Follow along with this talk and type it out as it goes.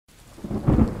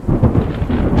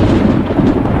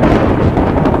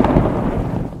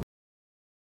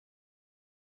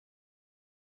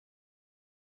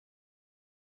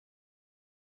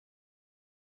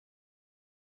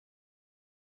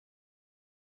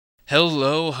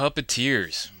Hello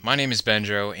Huppeteers, my name is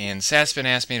B3NDRO and Saspin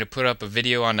asked me to put up a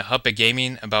video on the Huppet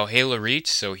Gaming about Halo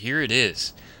Reach, so here it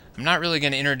is. I'm not really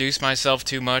going to introduce myself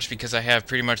too much because I have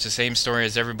pretty much the same story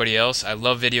as everybody else. I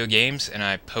love video games and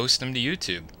I post them to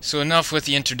YouTube. So enough with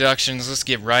the introductions, let's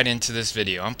get right into this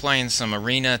video. I'm playing some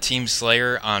Arena Team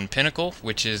Slayer on Pinnacle,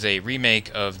 which is a remake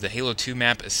of the Halo 2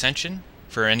 map Ascension,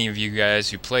 for any of you guys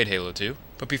who played Halo 2.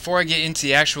 But before I get into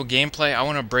the actual gameplay, I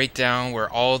want to break down where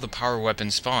all the power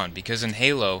weapons spawn, because in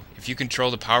Halo, if you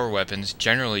control the power weapons,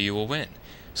 generally you will win.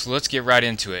 So let's get right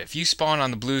into it. If you spawn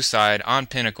on the blue side on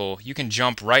Pinnacle, you can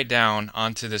jump right down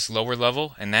onto this lower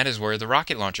level, and that is where the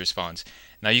rocket launcher spawns.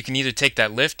 Now you can either take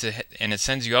that lift and it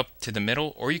sends you up to the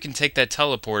middle, or you can take that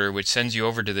teleporter which sends you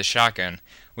over to the shotgun,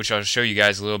 which I'll show you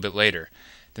guys a little bit later.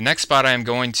 The next spot I am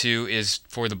going to is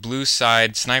for the blue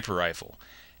side sniper rifle.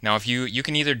 Now if you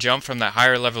can either jump from that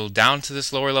higher level down to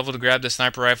this lower level to grab the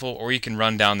sniper rifle, or you can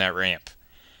run down that ramp.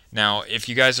 Now if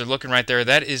you guys are looking right there,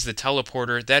 that is the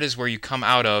teleporter. That is where you come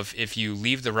out of if you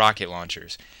leave the rocket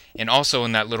launchers. And also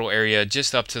in that little area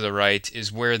just up to the right is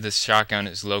where this shotgun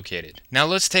is located. Now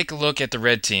let's take a look at the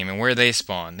red team and where they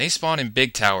spawn. They spawn in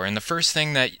Big Tower, and the first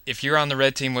thing that if you're on the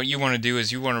red team, what you want to do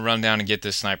is you want to run down and get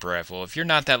this sniper rifle. If you're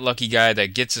not that lucky guy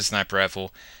that gets the sniper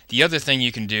rifle, the other thing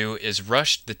you can do is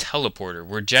rush the teleporter,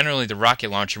 where generally the rocket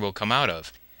launcher will come out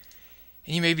of.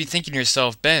 And you may be thinking to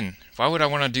yourself, Ben, why would I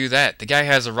want to do that? The guy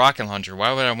has a rocket launcher.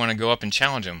 Why would I want to go up and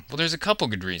challenge him? Well, there's a couple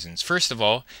good reasons. First of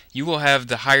all, you will have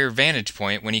the higher vantage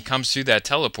point when he comes through that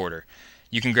teleporter.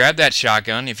 You can grab that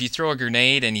shotgun. If you throw a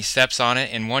grenade and he steps on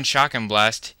it in one shotgun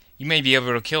blast, you may be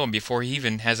able to kill him before he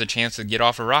even has a chance to get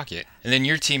off a rocket. And then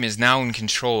your team is now in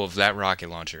control of that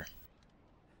rocket launcher.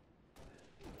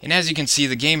 And as you can see,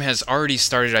 the game has already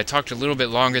started. I talked a little bit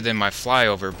longer than my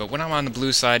flyover, but when I'm on the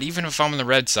blue side, even if I'm on the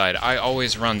red side, I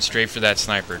always run straight for that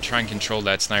sniper, try and control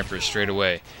that sniper straight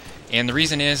away. And the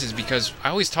reason is because I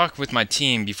always talk with my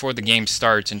team before the game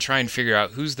starts and try and figure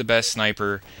out who's the best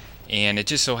sniper, and it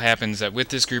just so happens that with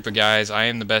this group of guys, I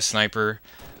am the best sniper.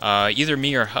 Either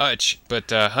me or Hutch, but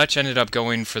Hutch ended up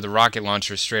going for the rocket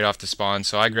launcher straight off the spawn,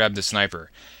 so I grabbed the sniper.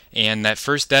 And that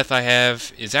first death I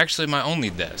have is actually my only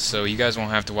death, so you guys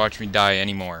won't have to watch me die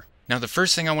anymore. Now the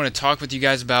first thing I want to talk with you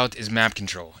guys about is map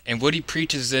control. And Woody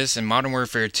preaches this in Modern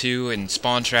Warfare 2 and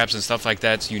spawn traps and stuff like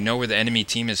that, so you know where the enemy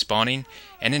team is spawning,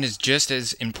 and it is just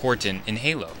as important in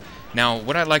Halo. Now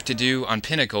what I like to do on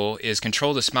Pinnacle is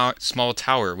control the small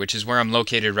tower, which is where I'm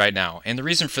located right now. And the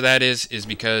reason for that is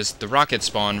because the rockets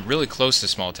spawn really close to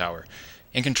small tower.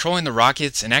 And controlling the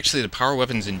rockets, and actually the power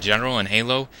weapons in general in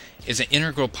Halo, is an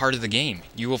integral part of the game.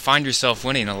 You will find yourself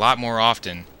winning a lot more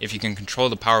often if you can control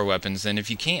the power weapons than if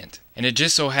you can't. And it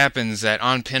just so happens that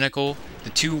on Pinnacle, the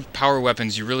two power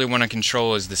weapons you really want to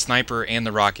control is the sniper and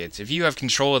the rockets. If you have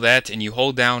control of that and you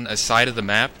hold down a side of the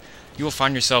map, you will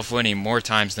find yourself winning more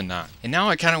times than not. And now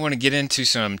I kind of want to get into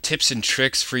some tips and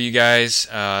tricks for you guys.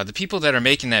 The people that are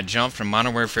making that jump from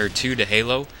Modern Warfare 2 to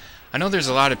Halo, I know there's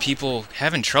a lot of people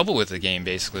having trouble with the game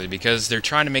basically because they're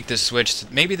trying to make this switch.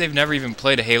 Maybe they've never even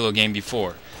played a Halo game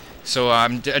before. So I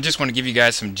just want to give you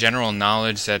guys some general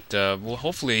knowledge that will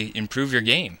hopefully improve your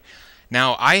game.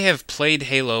 Now I have played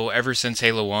Halo ever since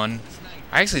Halo 1.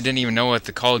 I actually didn't even know what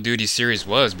the Call of Duty series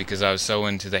was because I was so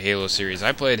into the Halo series.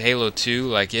 I played Halo 2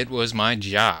 like it was my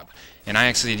job. And I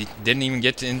actually didn't even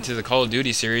get into the Call of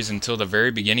Duty series until the very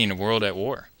beginning of World at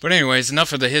War. But anyways,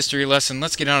 enough of the history lesson.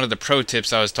 Let's get on to the pro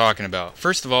tips I was talking about.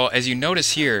 First of all, as you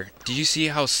notice here, did you see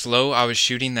how slow I was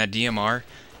shooting that DMR?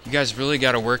 You guys really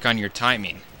got to work on your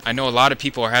timing. I know a lot of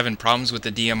people are having problems with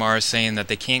the DMR, saying that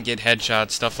they can't get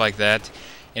headshots, stuff like that.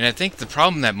 And I think the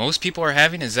problem that most people are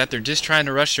having is that they're just trying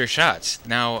to rush their shots.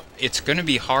 Now, it's going to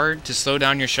be hard to slow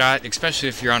down your shot, especially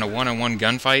if you're on a one-on-one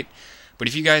gunfight. But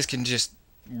if you guys can just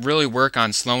really work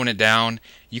on slowing it down,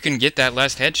 you can get that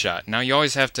last headshot. Now you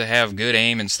always have to have good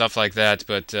aim and stuff like that,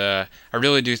 but I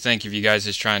really do think if you guys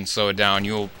just try and slow it down,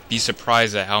 you'll be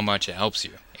surprised at how much it helps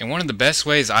you. And one of the best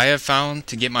ways I have found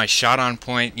to get my shot on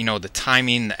point, you know, the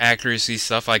timing, the accuracy,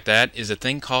 stuff like that, is a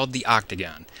thing called the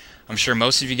octagon. I'm sure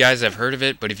most of you guys have heard of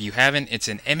it, but if you haven't, it's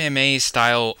an MMA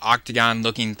style octagon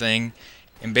looking thing.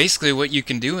 And basically what you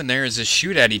can do in there is just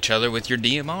shoot at each other with your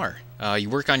DMR.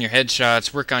 You work on your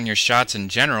headshots, work on your shots in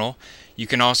general. You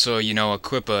can also, you know,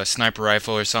 equip a sniper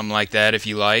rifle or something like that if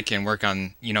you like, and work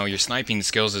on, you know, your sniping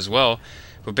skills as well.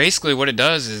 But basically what it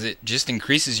does is it just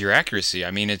increases your accuracy.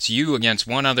 I mean, it's you against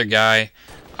one other guy.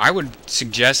 I would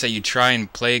suggest that you try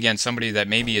and play against somebody that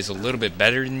maybe is a little bit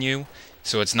better than you,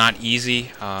 so it's not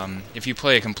easy. If you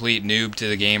play a complete noob to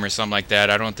the game or something like that,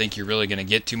 I don't think you're really going to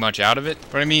get too much out of it.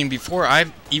 But I mean, before I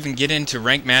even get into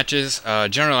ranked matches,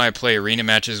 generally I play arena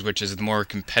matches, which is the more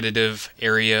competitive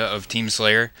area of Team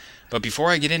Slayer. But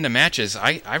before I get into matches,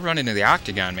 I run into the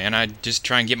octagon, man. I just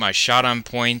try and get my shot on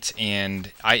point,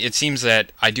 and it seems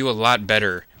that I do a lot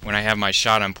better when I have my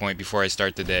shot on point before I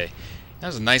start the day. That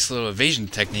was a nice little evasion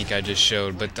technique I just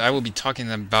showed, but I will be talking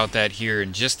about that here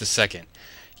in just a second.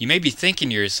 You may be thinking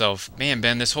to yourself, man,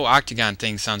 Ben, this whole octagon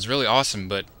thing sounds really awesome,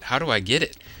 but how do I get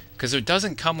it? Because it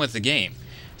doesn't come with the game.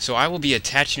 So I will be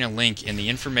attaching a link in the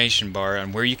information bar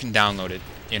on where you can download it,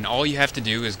 and all you have to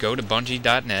do is go to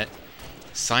Bungie.net,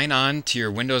 sign on to your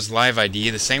Windows Live ID,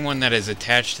 the same one that is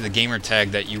attached to the gamer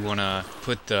tag that you want to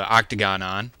put the octagon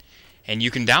on, and you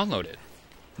can download it.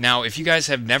 Now, if you guys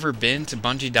have never been to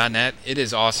Bungie.net, it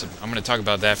is awesome. I'm going to talk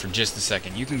about that for just a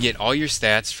second. You can get all your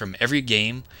stats from every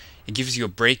game. It gives you a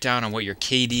breakdown on what your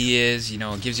KD is. You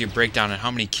know, it gives you a breakdown on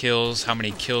how many kills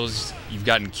you've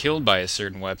gotten killed by a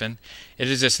certain weapon. It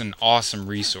is just an awesome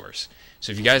resource.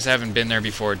 So if you guys haven't been there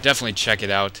before, definitely check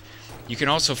it out. You can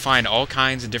also find all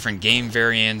kinds of different game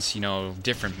variants, you know,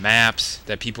 different maps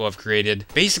that people have created.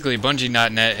 Basically,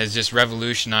 Bungie.net has just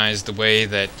revolutionized the way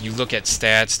that you look at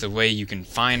stats, the way you can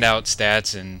find out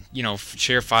stats and, you know,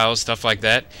 share files, stuff like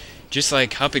that. Just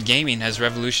like Hutch Gaming has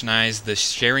revolutionized the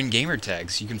sharing gamer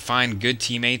tags. You can find good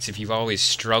teammates if you've always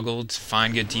struggled to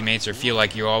find good teammates or feel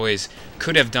like you always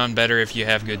could have done better if you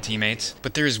have good teammates.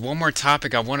 But there is one more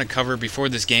topic I want to cover before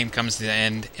this game comes to the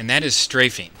end, and that is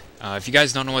strafing. If you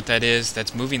guys don't know what that is,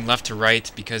 that's moving left to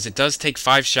right, because it does take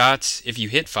 5 shots if you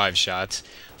hit 5 shots,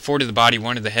 4 to the body,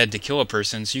 1 to the head to kill a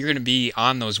person, so you're going to be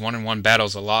on those 1-on-1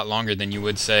 battles a lot longer than you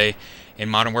would, say, in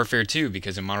Modern Warfare 2,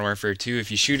 because in Modern Warfare 2,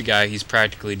 if you shoot a guy, he's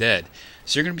practically dead.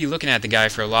 So you're going to be looking at the guy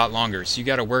for a lot longer, so you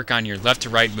got to work on your left to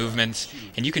right movements,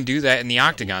 and you can do that in the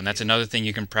octagon. That's another thing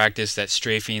you can practice, that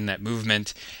strafing, that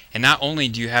movement, and not only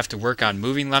do you have to work on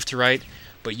moving left to right,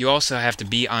 but you also have to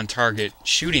be on target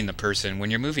shooting the person when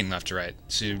you're moving left to right.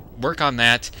 So work on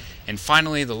that. And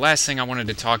finally, the last thing I wanted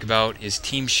to talk about is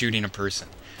team shooting a person.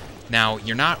 Now,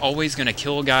 you're not always going to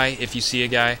kill a guy if you see a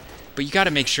guy, but you got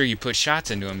to make sure you put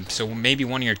shots into him, so maybe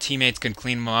one of your teammates can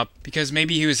clean him up, because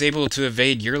maybe he was able to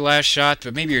evade your last shot,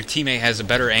 but maybe your teammate has a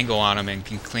better angle on him and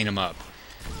can clean him up.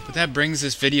 But that brings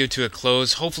this video to a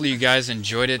close. Hopefully you guys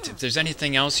enjoyed it. If there's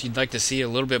anything else you'd like to see a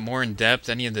little bit more in depth,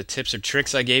 any of the tips or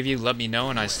tricks I gave you, let me know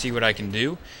and I see what I can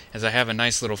do. As I have a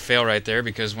nice little fail right there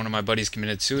because one of my buddies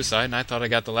committed suicide and I thought I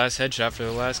got the last headshot for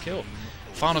the last kill.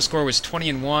 Final score was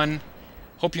 20-1.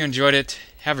 Hope you enjoyed it.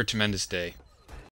 Have a tremendous day.